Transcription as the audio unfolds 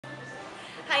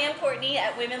Hi, I'm Courtney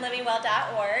at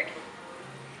womenlivingwell.org.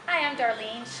 Hi, I'm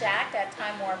Darlene Schacht at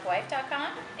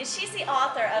TimeWarpWife.com. And she's the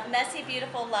author of Messy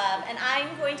Beautiful Love, and I'm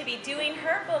going to be doing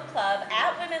her book club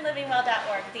at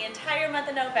womenlivingwell.org the entire month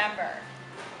of November.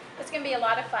 It's going to be a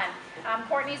lot of fun.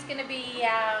 Courtney's going to be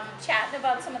chatting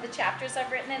about some of the chapters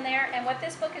I've written in there, and what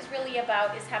this book is really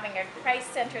about is having a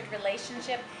Christ-centered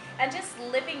relationship and just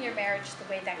living your marriage the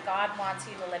way that God wants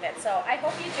you to live it. So I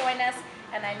hope you join us,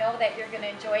 and I know that you're going to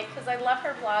enjoy it because I love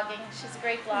her blogging. She's a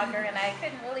great blogger, and I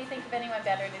couldn't really think of anyone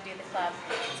better to do the club.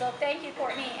 So thank you,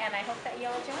 Courtney, and I hope that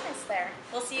you'll join us there.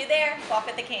 We'll see you there. Walk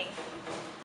with the King.